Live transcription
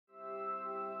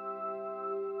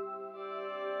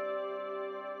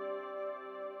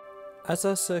As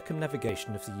our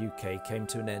circumnavigation of the UK came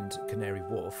to an end at Canary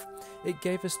Wharf, it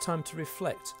gave us time to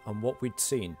reflect on what we'd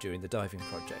seen during the diving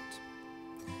project.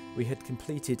 We had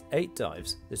completed 8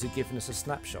 dives that had given us a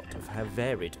snapshot of how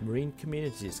varied marine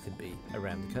communities can be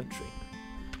around the country.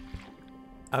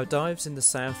 Our dives in the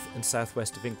south and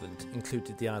southwest of England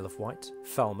included the Isle of Wight,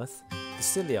 Falmouth, the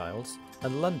Scilly Isles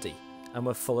and Lundy, and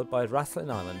were followed by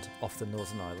Rathlin Island off the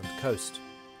Northern Ireland coast.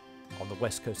 On the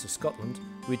west coast of Scotland,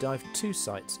 we dived 2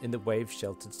 sites in the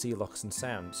wave-sheltered sea lochs and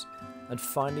sounds, and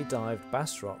finally dived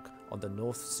Bass Rock on the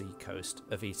North Sea coast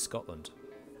of East Scotland.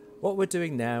 What we're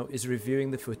doing now is reviewing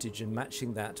the footage and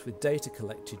matching that with data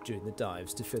collected during the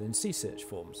dives to fill in Seasearch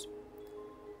forms.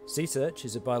 Seasearch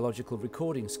is a biological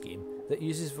recording scheme that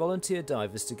uses volunteer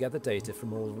divers to gather data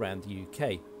from all around the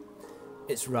UK.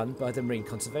 It's run by the Marine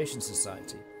Conservation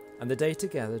Society, and the data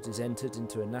gathered is entered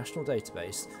into a national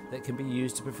database that can be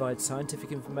used to provide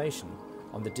scientific information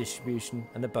on the distribution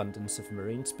and abundance of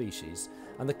marine species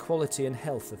and the quality and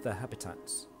health of their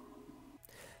habitats.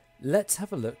 Let's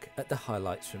have a look at the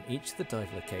highlights from each of the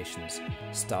dive locations,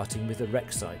 starting with the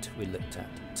wreck site we looked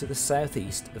at to the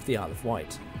southeast of the Isle of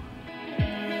Wight.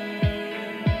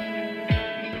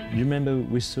 You remember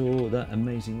we saw that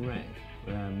amazing wreck?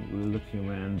 We were looking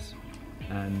around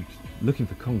and looking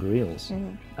for conger eels,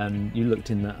 and you looked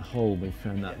in that hole. We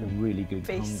found that really good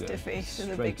conger. Face to face with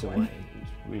a straight big away. one. It was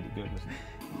really good, wasn't it?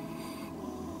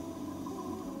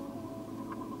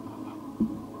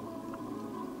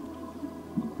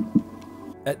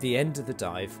 At the end of the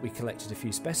dive, we collected a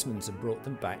few specimens and brought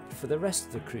them back for the rest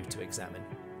of the crew to examine.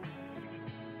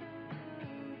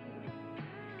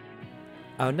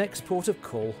 Our next port of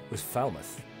call was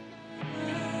Falmouth.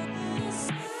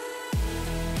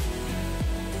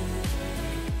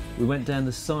 We went down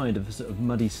the side of a sort of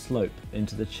muddy slope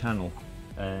into the channel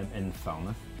in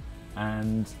Falmouth,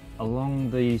 and along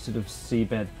the sort of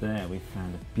seabed there we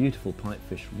found a beautiful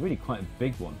pipefish, really quite a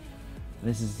big one. And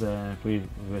this is,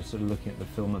 we're sort of looking at the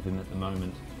film of him at the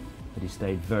moment, but he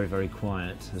stayed very, very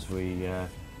quiet as we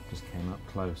just came up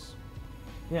close.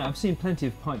 Yeah, I've seen plenty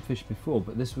of pipefish before,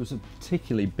 but this was a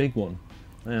particularly big one.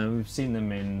 We've seen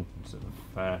them in sort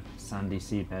of sandy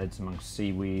seabeds amongst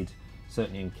seaweed,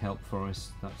 certainly in kelp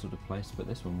forests, that sort of place, but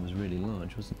this one was really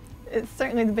large, wasn't it? It's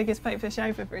certainly the biggest pipefish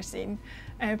I've ever seen.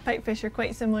 Pipefish are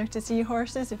quite similar to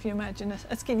seahorses. If you imagine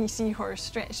a skinny seahorse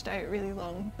stretched out really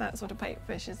long, that's what a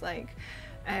pipefish is like.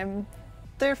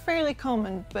 They're fairly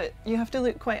common, but you have to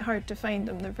look quite hard to find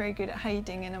them. They're very good at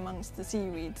hiding in amongst the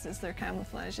seaweeds as their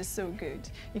camouflage is so good.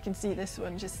 You can see this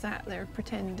one just sat there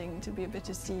pretending to be a bit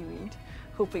of seaweed,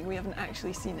 hoping we haven't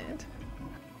actually seen it.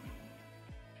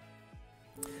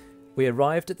 We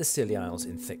arrived at the Scilly Isles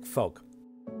in thick fog.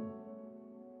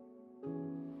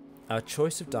 Our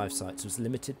choice of dive sites was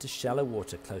limited to shallow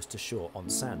water close to shore on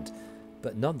sand,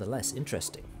 but nonetheless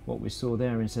interesting. What we saw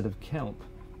there instead of kelp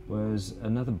was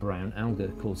another brown alga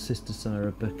called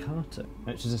Cystosira baccata,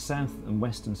 which is a south and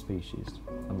western species,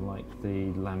 unlike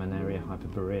the Laminaria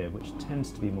hyperborea, which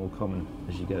tends to be more common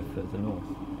as you go further north.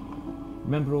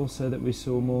 Remember also that we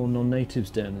saw more non-natives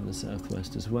down in the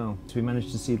southwest as well. So we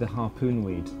managed to see the harpoon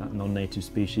weed, that non-native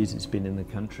species. It's been in the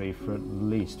country for at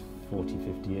least 40,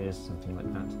 50 years, something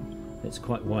like that. It's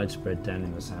quite widespread down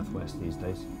in the southwest these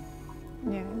days.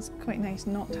 Yeah, it's quite nice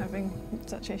not having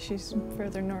such issues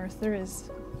further north. There is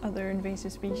other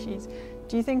invasive species.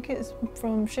 Do you think it's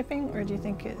from shipping, or do you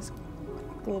think it's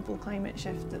global climate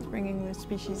shift that's bringing the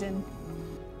species in?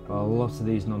 Well, a lot of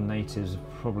these non-natives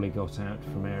have probably got out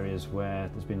from areas where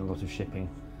there's been a lot of shipping,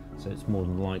 so it's more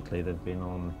than likely they've been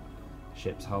on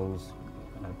ships' hulls,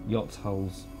 yachts'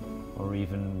 hulls, or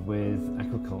even with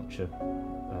aquaculture,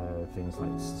 things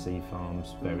like sea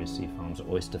farms, various sea farms,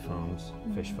 oyster farms,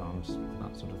 fish farms,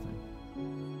 that sort of thing.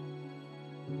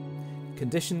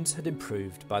 Conditions had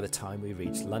improved by the time we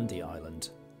reached Lundy Island.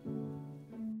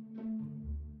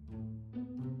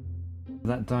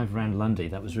 That dive around Lundy,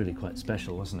 that was really quite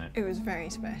special, wasn't it? It was very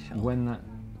special. When that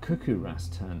cuckoo wrasse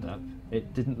turned up,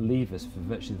 it didn't leave us for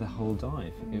virtually the whole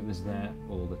dive. It was there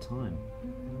all the time.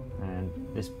 And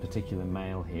this particular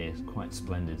male here is quite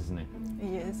splendid, isn't he?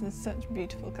 He is. There's such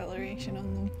beautiful coloration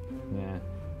on them. Yeah.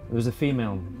 There was a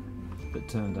female that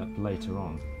turned up later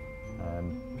on,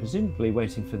 presumably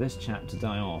waiting for this chap to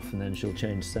die off, and then she'll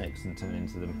change sex and turn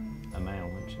into a male,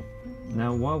 won't she?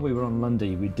 Now, while we were on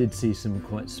Lundy, we did see some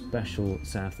quite special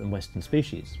south and western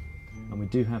species, and we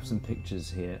do have some pictures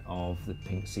here of the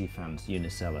pink sea fans,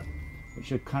 Unicella,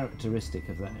 which are characteristic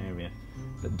of that area,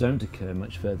 but don't occur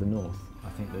much further north. I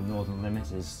think the northern limit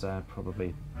is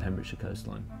probably Pembrokeshire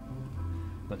coastline.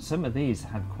 But some of these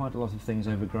had quite a lot of things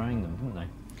overgrowing them, didn't they?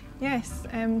 Yes,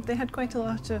 they had quite a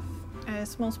lot of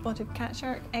small spotted cat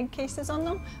shark egg cases on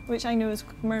them, which I know is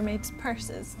mermaids'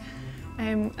 purses.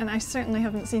 And I certainly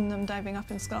haven't seen them diving up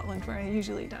in Scotland where I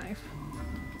usually dive.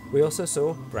 We also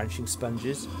saw branching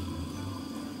sponges,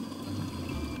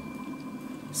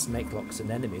 snakelocks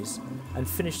and anemones, and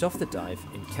finished off the dive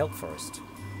in kelp forest.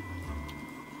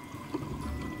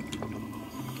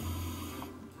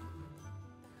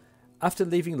 After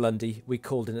leaving Lundy, we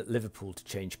called in at Liverpool to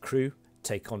change crew,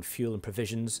 take on fuel and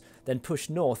provisions, then push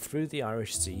north through the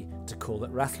Irish Sea to call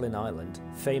at Rathlin Island,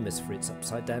 famous for its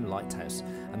upside-down lighthouse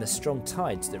and the strong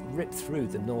tides that rip through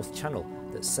the North Channel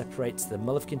that separates the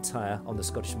Mull of Kintyre on the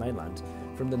Scottish mainland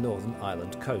from the Northern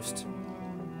Ireland coast.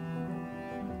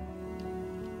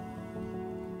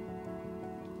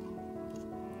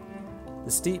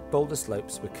 The steep boulder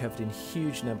slopes were covered in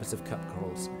huge numbers of cup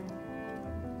corals,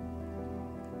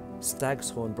 stag's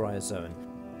horn bryozoan,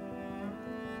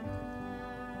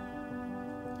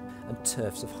 and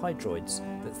turfs of hydroids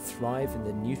that thrive in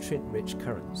the nutrient-rich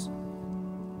currents.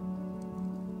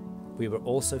 We were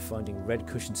also finding red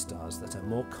cushion stars that are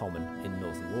more common in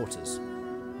northern waters.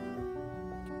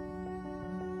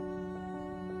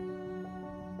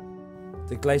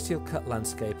 The glacial cut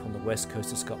landscape on the west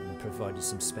coast of Scotland provided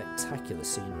some spectacular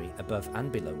scenery above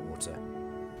and below water.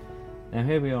 Now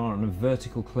here we are on a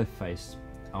vertical cliff face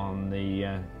on the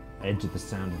edge of the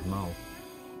Sound of Mull.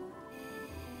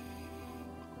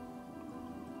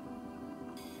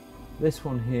 This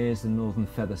one here is the northern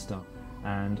featherstop,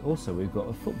 and also we've got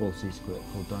a football sea squirt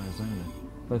called Diazona,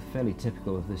 both fairly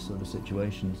typical of this sort of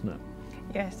situation, isn't it?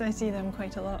 Yes, I see them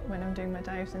quite a lot when I'm doing my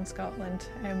dives in Scotland.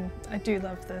 I do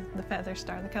love the feather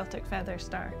star, the Celtic feather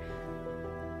star.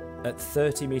 At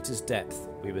 30 metres depth,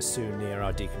 we were soon near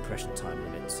our decompression time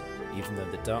limits, even though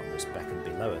the darkness beckoned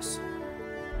below us.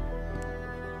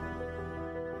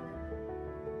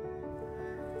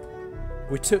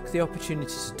 We took the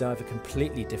opportunity to dive a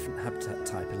completely different habitat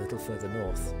type a little further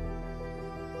north.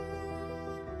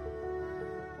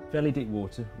 Fairly deep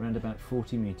water, around about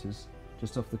 40 metres,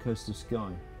 just off the coast of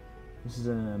Skye. This is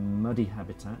a muddy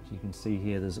habitat. You can see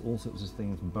here there's all sorts of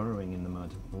things burrowing in the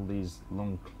mud, all these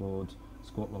long-clawed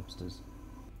squat lobsters.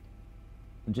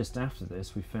 And just after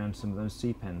this we found some of those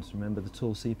sea pens. Remember the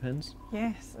tall sea pens?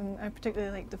 Yes, and I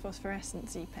particularly like the phosphorescent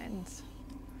sea pens.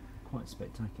 Quite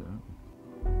spectacular, aren't they?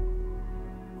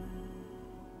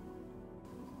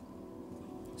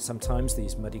 Sometimes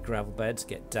these muddy gravel beds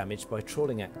get damaged by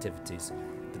trawling activities,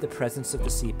 but the presence of the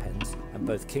sea pens and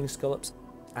both king scallops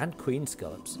and queen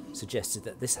scallops suggested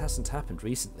that this hasn't happened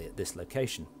recently at this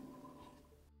location.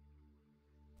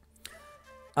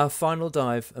 Our final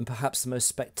dive, and perhaps the most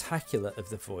spectacular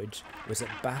of the voyage, was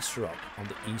at Bass Rock on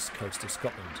the east coast of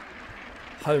Scotland.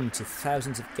 Home to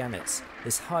thousands of gannets,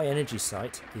 this high energy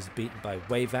site is beaten by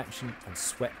wave action and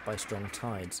swept by strong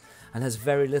tides, and has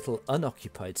very little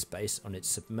unoccupied space on its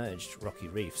submerged rocky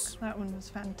reefs. That one was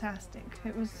fantastic.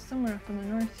 It was somewhere up in the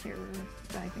north here we were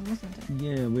diving, wasn't it?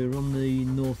 Yeah, we're on the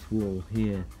north wall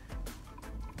here.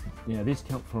 Yeah, these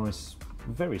kelp forests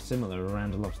are very similar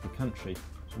around a lot of the country.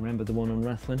 Remember the one on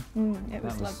Rathlin? It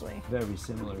was lovely. Very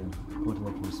similar in quite a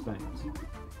lot of respects.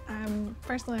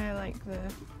 Personally, I like the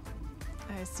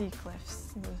sea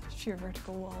cliffs, the sheer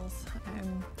vertical walls.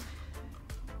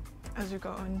 As we've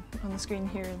got on the screen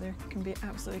here, they can be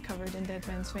absolutely covered in dead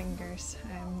men's fingers,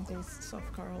 these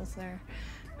soft corals there.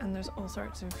 And there's all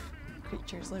sorts of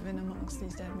creatures living amongst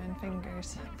these dead men's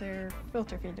fingers. They're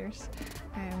filter feeders.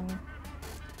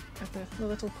 With the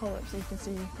little polyps you can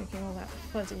see making all that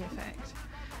fuzzy effect.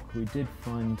 We did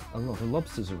find a lot of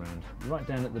lobsters around, right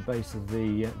down at the base of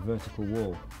the vertical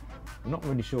wall. I'm not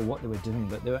really sure what they were doing,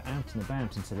 but they were out and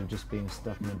about instead of just being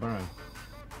stuck in a burrow.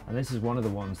 And this is one of the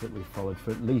ones that we followed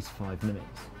for at least 5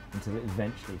 minutes until it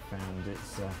eventually found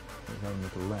its own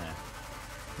little lair.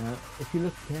 Now, if you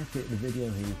look carefully at the video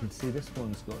here, you can see this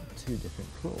one's got 2 different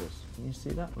claws. Can you see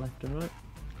that, left and right?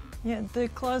 Yeah, the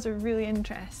claws are really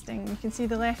interesting. You can see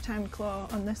the left-hand claw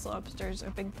on this lobster is a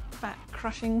big fat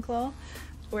crushing claw,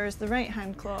 whereas the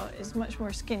right-hand claw is much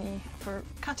more skinny for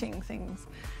cutting things.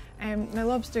 Now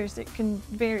lobsters, it can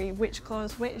vary which claw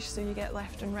is which, so you get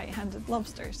left and right-handed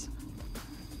lobsters.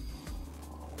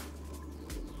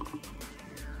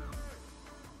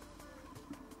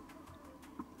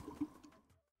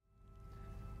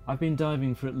 I've been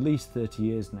diving for at least 30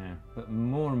 years now, but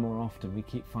more and more often we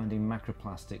keep finding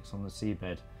macroplastics on the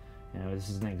seabed. You know, this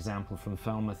is an example from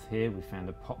Falmouth here. We found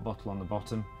a pop bottle on the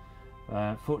bottom.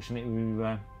 Fortunately we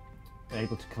were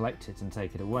able to collect it and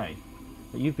take it away.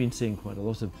 But you've been seeing quite a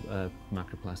lot of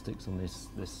macroplastics on this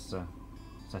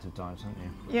set of dives, aren't you?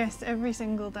 Yes, every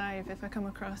single dive, if I come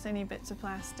across any bits of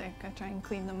plastic, I try and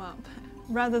clean them up.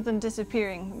 Rather than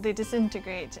disappearing, they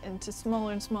disintegrate into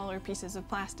smaller and smaller pieces of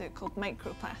plastic called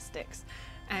microplastics.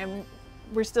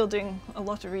 We're still doing a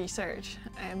lot of research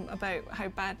about how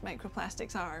bad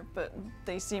microplastics are, but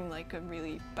they seem like a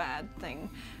really bad thing,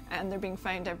 and they're being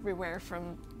found everywhere,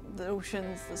 from the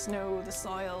oceans, the snow, the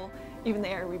soil, even the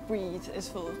air we breathe is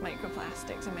full of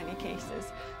microplastics in many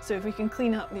cases. So if we can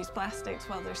clean up these plastics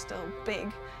while they're still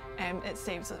big, it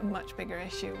saves a much bigger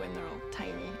issue when they're all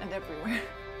tiny and everywhere.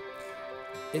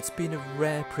 It's been a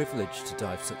rare privilege to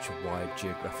dive such a wide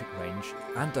geographic range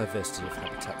and diversity of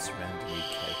habitats around the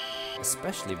UK,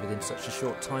 especially within such a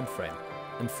short time frame,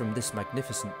 and from this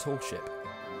magnificent tall ship.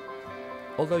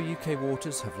 Although UK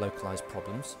waters have localised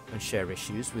problems and share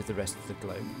issues with the rest of the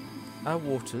globe, our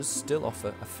waters still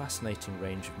offer a fascinating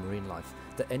range of marine life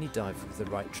that any diver with the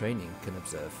right training can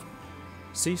observe.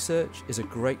 Seasearch is a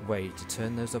great way to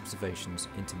turn those observations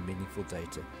into meaningful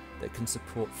data that can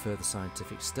support further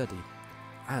scientific study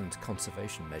and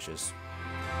conservation measures.